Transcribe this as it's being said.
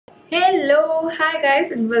Hello, hi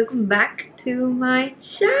guys, and welcome back to my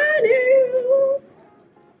channel.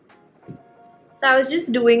 So I was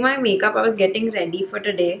just doing my makeup. I was getting ready for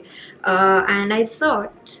today, and I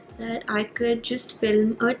thought that I could just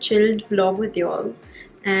film a chilled vlog with y'all,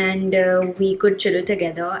 and we could chill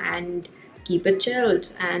together and keep it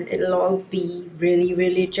chilled, and it'll all be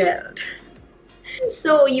really chilled.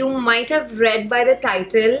 So you might have read by the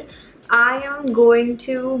title, I am going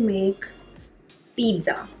to make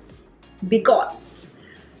pizza because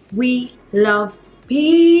we love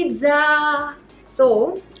pizza.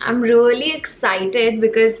 So I'm really excited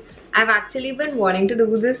because I've actually been wanting to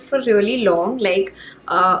do this for really long, like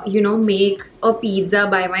make a pizza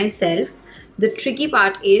by myself. The tricky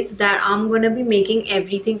part is that I'm gonna be making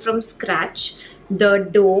everything from scratch: the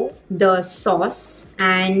dough, the sauce,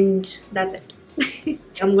 and that's it.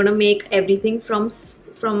 I'm gonna make everything from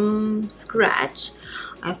scratch.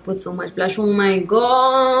 I've put so much blush, oh my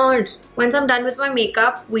god. Once I'm done with my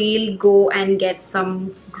makeup, we'll go and get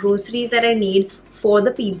some groceries that I need for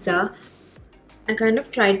the pizza. I kind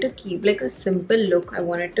of tried to keep like a simple look. I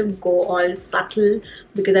wanted to go all subtle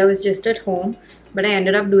because I was just at home, but I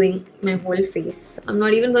ended up doing my whole face. I'm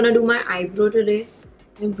not even gonna do my eyebrow today.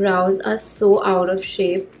 My brows are so out of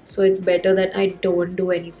shape, so it's better that I don't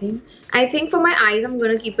do anything. I think for my eyes, I'm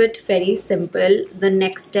gonna keep it very simple. The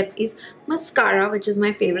next step is mascara, which is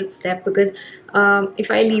my favorite step because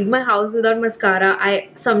if I leave my house without mascara, I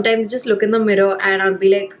sometimes just look in the mirror and I'll be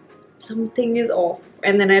like, something is off,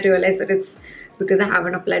 and then I realize that it's because I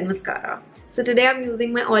haven't applied mascara. So today I'm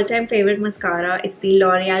using my all-time favorite mascara. It's the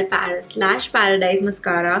L'Oreal Paris Lash Paradise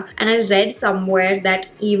Mascara, and I read somewhere that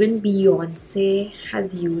even Beyonce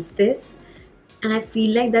has used this, and I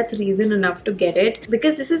feel like that's reason enough to get it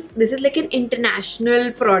because this is like an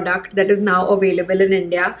international product that is now available in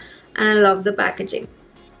India, and I love the packaging.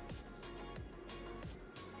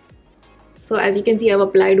 So as you can see, I've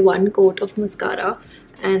applied one coat of mascara,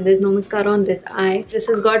 and there's no mascara on this eye. This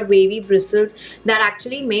has got wavy bristles that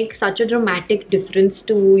actually make such a dramatic difference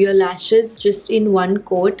to your lashes just in one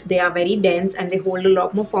coat. They are very dense and they hold a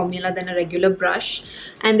lot more formula than a regular brush,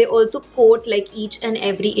 and they also coat like each and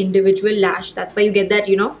every individual lash. That's why you get that,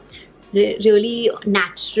 really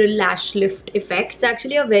natural lash lift effect. It's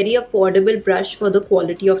actually a very affordable brush for the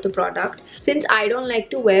quality of the product. Since I don't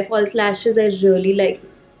like to wear false lashes, I really like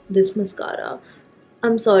this mascara.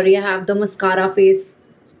 I'm sorry, I have the mascara face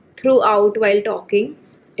throughout while talking.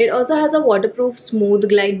 It also has a waterproof smooth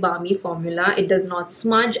glide balmy formula. It does not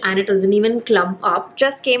smudge and it doesn't even clump up.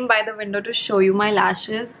 Just came by the window to show you my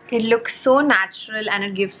lashes. It looks so natural and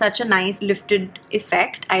it gives such a nice lifted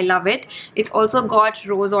effect. I love it. It's also got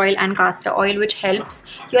rose oil and castor oil, which helps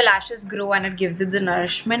your lashes grow and it gives it the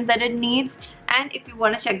nourishment that it needs. And if you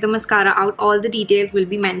want to check the mascara out, all the details will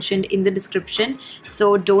be mentioned in the description,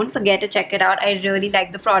 so don't forget to check it out. I really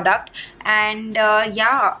like the product, and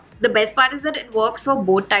yeah, the best part is that it works for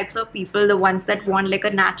both types of people. The ones that want like a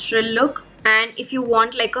natural look, and if you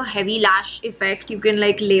want like a heavy lash effect, you can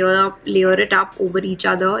like layer it up over each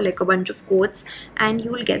other like a bunch of coats, and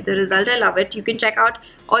you will get the result. I love it. You can check out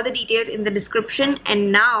all the details in the description.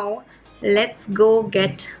 And now let's go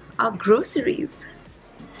get our groceries.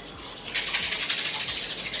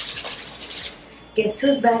 Guess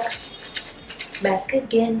who's back? Back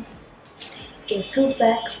again. Guess who's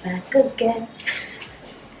back? Back again.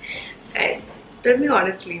 Guys, tell me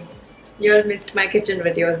honestly, you all missed my kitchen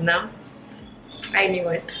videos now. I knew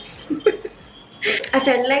it. I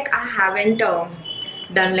felt like I haven't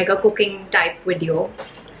done like a cooking type video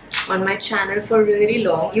on my channel for really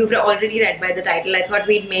long. You've already read by the title. I thought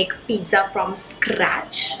we'd make pizza from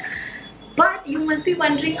scratch. But you must be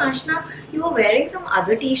wondering, Aashna, you were wearing some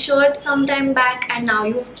other t-shirt some time back and now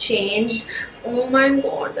you've changed. Oh my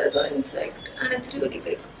god, there's an insect and it's really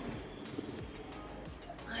big.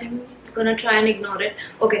 I'm gonna try and ignore it.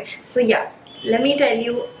 Okay, so yeah, let me tell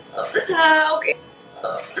you. Okay,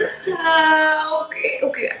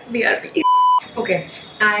 BRB. Okay,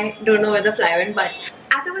 I don't know where the fly went, but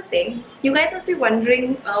as I was saying, you guys must be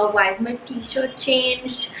wondering why is my t-shirt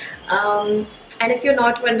changed. And if you're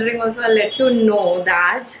not wondering also, I'll let you know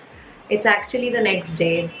that it's actually the next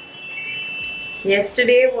day.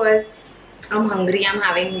 Yesterday was, I'm hungry, I'm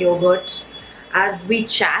having yogurt as we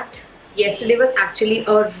chat. Yesterday was actually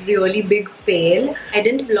a really big fail. I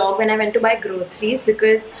didn't vlog when I went to buy groceries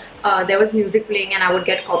because there was music playing and I would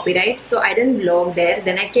get copyright, so I didn't vlog there.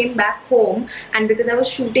 Then I came back home, and because I was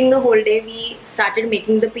shooting the whole day, we started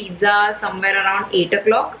making the pizza somewhere around 8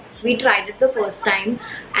 o'clock. We tried it the first time,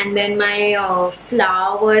 and then my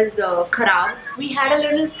flour was kharab. We had a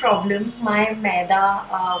little problem. My maida,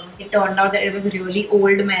 it turned out that it was really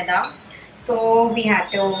old maida. So we had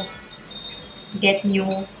to get new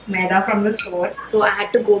maida from the store. So I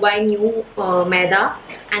had to go buy new maida,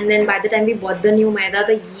 and then by the time we bought the new maida,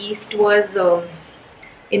 the yeast was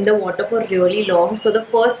in the water for really long. So the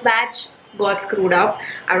first batch got screwed up.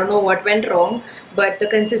 I don't know what went wrong, but the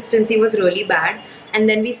consistency was really bad. And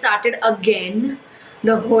then we started again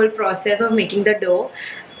the whole process of making the dough,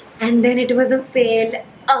 and then it was a fail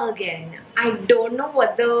again. I don't know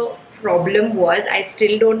what the problem was. I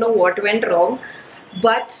still don't know what went wrong,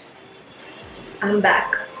 but I'm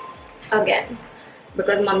back again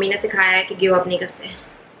because mummy ने सिखाया है कि give up नहीं करते.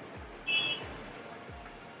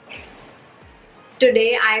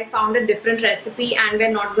 Today I found a different recipe and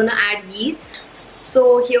we're not gonna add yeast.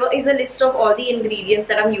 So here is a list of all the ingredients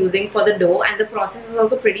that I'm using for the dough, and the process is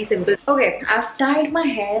also pretty simple. Okay, I've tied my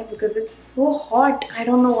hair because it's so hot. I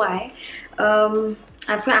don't know why.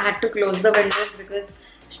 I had to close the windows because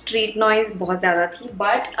street noise बहुत ज़्यादा थी.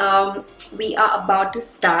 But we are about to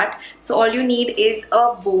start. So all you need is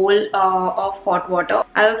a bowl of hot water.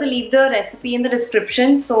 I'll also leave the recipe in the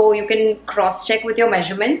description so you can cross check with your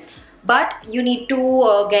measurements. But you need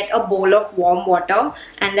to get a bowl of warm water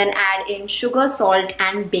and then add in sugar, salt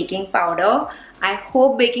and baking powder. I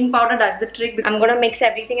hope baking powder does the trick. I'm gonna mix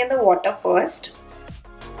everything in the water first.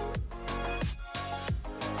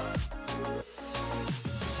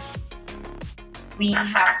 We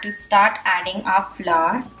have to start adding our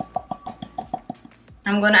flour.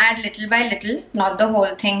 I'm gonna add little by little, not the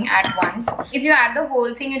whole thing at once. If you add the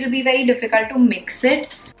whole thing, it will be very difficult to mix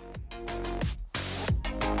it.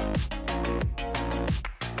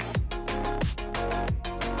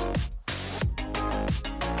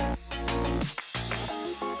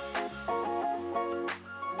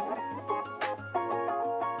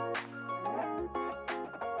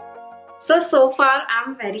 So far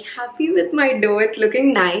I'm very happy with my dough. It's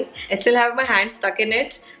looking nice. I still have my hand stuck in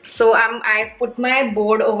it. So I've put my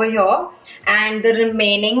board over here, and the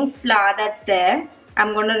remaining flour that's there,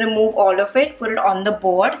 I'm gonna remove all of it, put it on the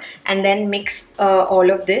board and then mix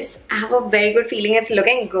all of this. I have a very good feeling it's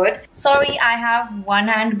looking good. Sorry, I have one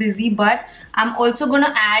hand busy, but I'm also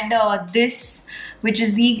gonna add this, which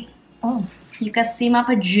is the, oh, you can see my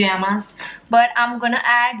pajamas, but I'm gonna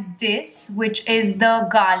add this, which is the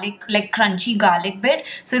garlic, like crunchy garlic bit.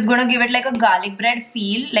 So it's gonna give it like a garlic bread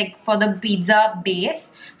feel, like for the pizza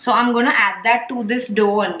base. So I'm gonna add that to this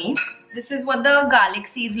dough only. This is what the garlic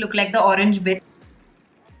seeds look like, the orange bit.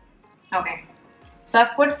 Okay, so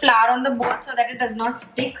I've put flour on the board so that it does not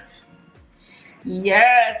stick.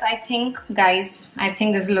 Yes, I think, guys, I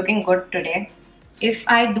think this is looking good today. If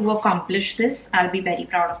I do accomplish this, I'll be very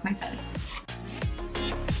proud of myself.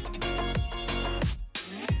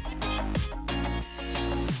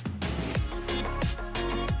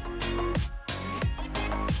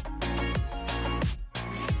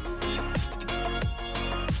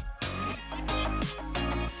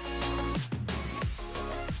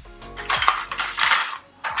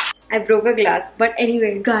 I broke a glass, but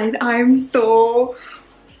anyway, guys, I'm so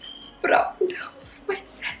proud of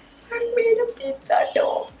myself. I made a pizza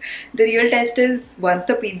dough. The real test is once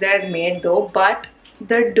the pizza is made though, but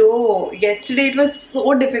the dough, yesterday it was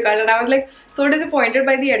so difficult and I was like so disappointed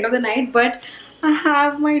by the end of the night, but I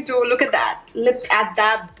have my dough. Look at that. Look at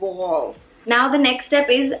that ball. Now the next step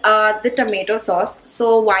is the tomato sauce.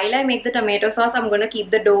 So while I make the tomato sauce, I'm going to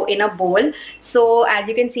keep the dough in a bowl. So as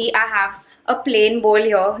you can see, I have a plain bowl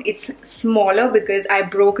here. It's smaller because I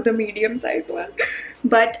broke the medium size one.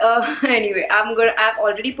 But anyway, I've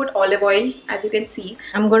already put olive oil, as you can see.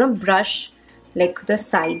 I'm gonna brush like the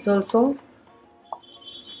sides also.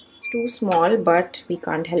 It's too small, but we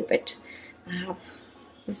can't help it. I have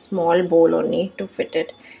a small bowl only to fit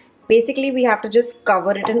it. Basically, we have to just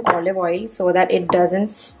cover it in olive oil so that it doesn't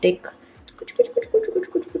stick.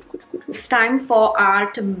 It's time for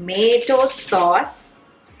our tomato sauce.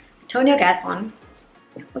 Turn your gas on.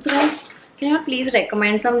 Also guys, can you please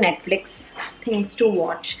recommend some Netflix things to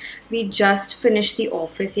watch? We just finished The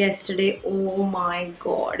Office yesterday. Oh my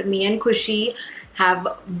god. Me and Khushi have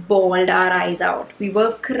bawled our eyes out. We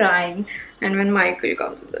were crying. And when Michael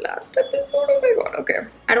comes in the last episode, oh my god, okay.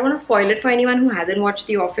 I don't want to spoil it for anyone who hasn't watched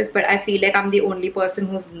The Office, but I feel like I'm the only person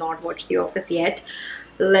who's not watched The Office yet.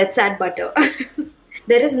 Let's add butter.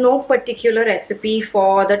 There is no particular recipe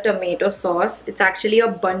for the tomato sauce. It's actually a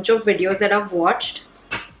bunch of videos that I've watched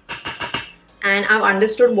and I've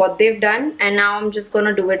understood what they've done, and now I'm just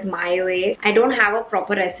gonna do it my way. I don't have a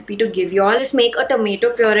proper recipe to give you all. Just make a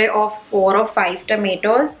tomato puree of 4 or 5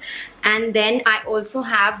 tomatoes, and then I also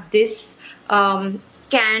have this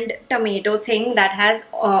canned tomato thing that has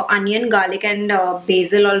onion, garlic and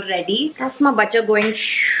basil already. That's my butter going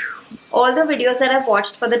All the videos that I've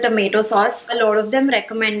watched for the tomato sauce, a lot of them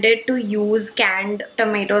recommended to use canned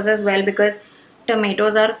tomatoes as well, because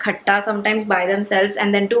tomatoes are khatta sometimes by themselves,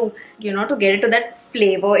 and then to, you know, to get it to that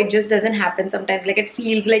flavor, it just doesn't happen sometimes. Like, it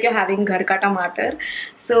feels like you're having ghar ka tomato.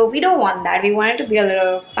 So we don't want that. We want it to be a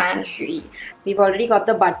little fancy. We've already got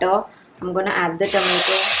the butter. I'm gonna add the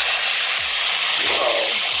tomato.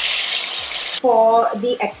 For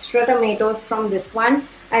the extra tomatoes from this one,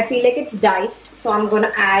 I feel like it's diced, so I'm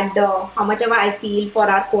gonna add how much ever I feel for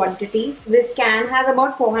our quantity. This can has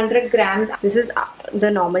about 400 grams. This is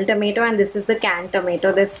the normal tomato and this is the canned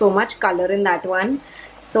tomato. There's so much color in that one,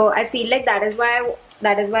 so I feel like that is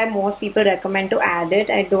why most people recommend to add it.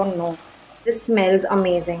 I don't know. This smells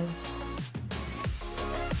amazing.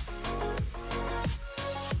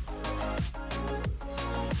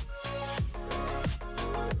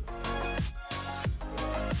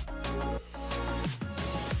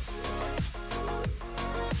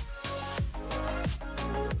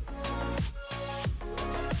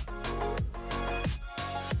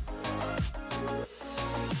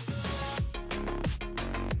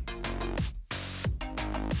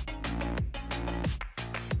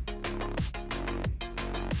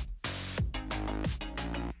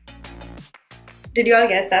 Did you all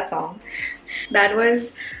guess that song? That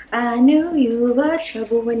was I Knew You Were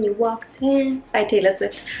Trouble When You Walked In by Taylor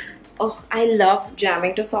Swift. Oh, I love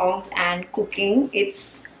jamming to songs and cooking.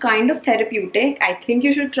 It's kind of therapeutic. I think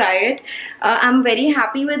you should try it. I'm very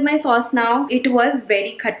happy with my sauce now. It was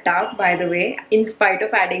very khatta, by the way, in spite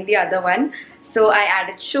of adding the other one. So I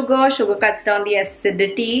added sugar. Sugar cuts down the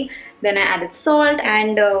acidity. Then I added salt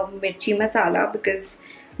and mirchi masala, because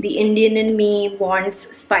the Indian in me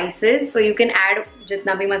wants spices, so you can add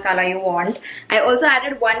jitna bhi masala you want. I also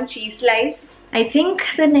added 1 cheese slice. I think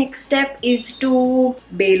the next step is to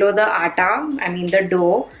belo the atta, I mean the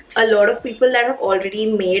dough. A lot of people that have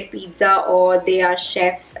already made pizza or they are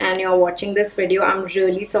chefs and you're watching this video, I'm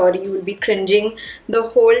really sorry, you will be cringing the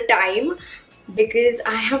whole time, because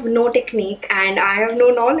I have no technique and I have no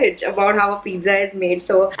knowledge about how a pizza is made.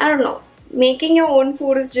 So I don't know. Making your own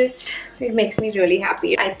food is just, it makes me really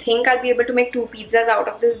happy. I think I'll be able to make 2 pizzas out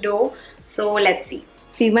of this dough. So let's see.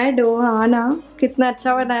 See my dough, Aana? Kitna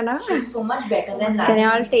acha bana hai na? It's so much better than last. Can you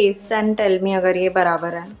all taste and tell me agar ye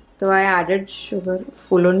barabar hai? So I added sugar.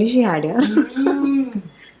 Full only she had yaar.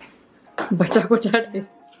 Bacha kucha taste.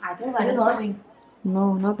 What is it?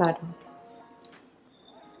 No, not that one.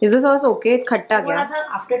 Is the sauce okay? It's khatta kya?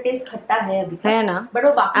 After taste khatta hai abhi. Hai na? But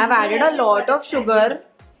wo baki I've added a lot of sugar.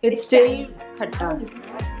 It's still khatta.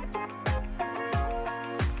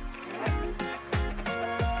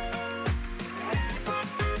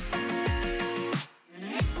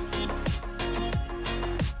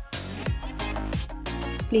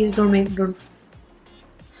 Please don't.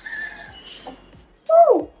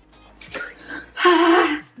 Oh.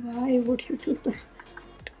 Why would you do that?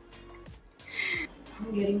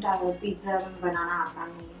 I'm getting tired of pizza and banana aata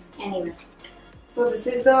nahi. Anyway, so this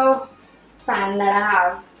is the pan that I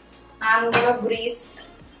have. I'm gonna grease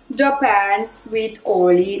the pans with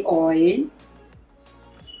olive oil.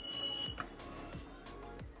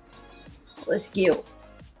 Let's go.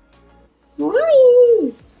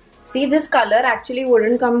 See, this color actually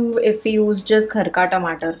wouldn't come if we use just ghar ka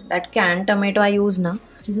tomato. That canned tomato I use na.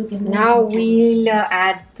 Now we'll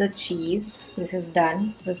add the cheese. This is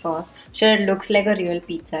done, the sauce. Sure, it looks like a real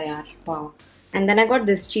pizza, yaar. Wow. And then I got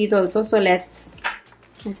this cheese also, so let's...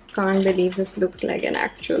 I can't believe this looks like an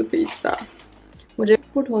actual pizza. Mujhe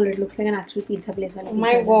put all, it looks like an actual pizza place. Oh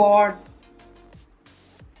my god.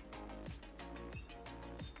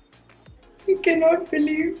 I cannot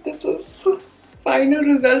believe this is the final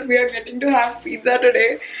result. We are getting to have pizza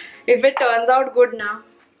today. If it turns out good na,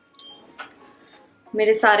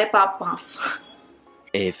 mere sare paap maaf.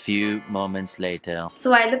 A few moments later. So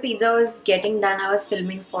while the pizza was getting done, I was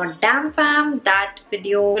filming for Damn Fam. That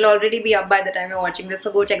video will already be up by the time you're watching this,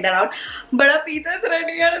 so go check that out. But our pizza is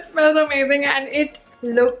ready and it smells amazing and it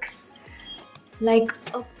looks like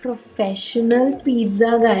a professional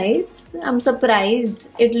pizza, guys. I'm surprised.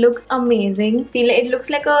 It looks amazing. It looks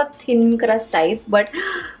like a thin crust type, but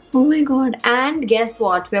oh my god. And guess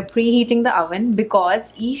what? We're preheating the oven because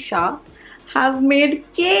Isha has made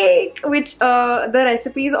cake, which the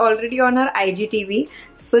recipe is already on her IGTV,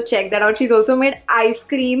 so check that out. She's also made ice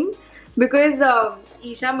cream because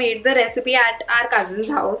Isha made the recipe at our cousin's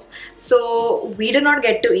house, so we did not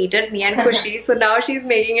get to eat it, me and Kushi. So now she's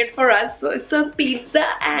making it for us. So it's a pizza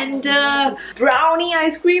and brownie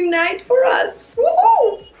ice cream night for us.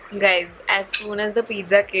 Woohoo! Guys, as soon as the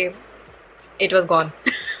pizza came, it was gone.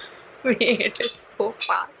 We ate it so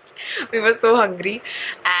fast. We were so hungry,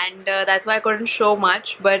 and that's why I couldn't show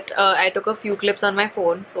much, but I took a few clips on my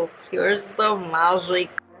phone. So here's the magic.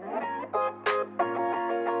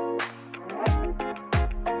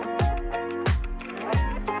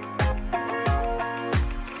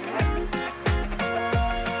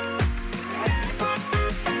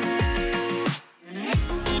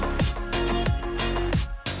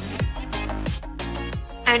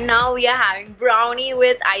 And now we are having brownie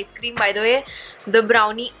with ice cream. By the way, the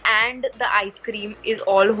brownie and the ice cream is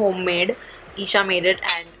all homemade. Isha made it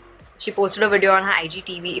and she posted a video on her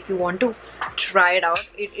IGTV. If you want to try it out,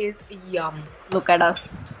 it is yum. Look at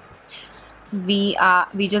us. We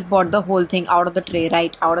just bought the whole thing out of the tray,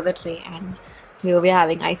 right out of the tray, and here we are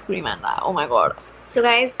having ice cream and oh my god. So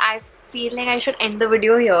guys, I feel like I should end the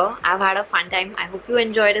video here. I've had a fun time. I hope you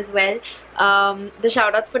enjoyed as well. The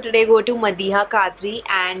shoutouts for today go to Madiha Kadri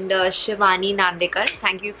and Shivani Nandekar.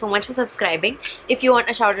 Thank you so much for subscribing. If you want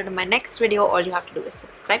a shout out in my next video, all you have to do is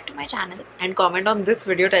subscribe to my channel and comment on this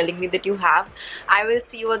video telling me that you have. I will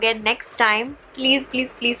see you again next time. Please, please,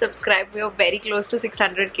 please subscribe. We are very close to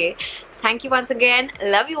 600k. Thank you once again.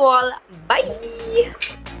 Love you all. Bye.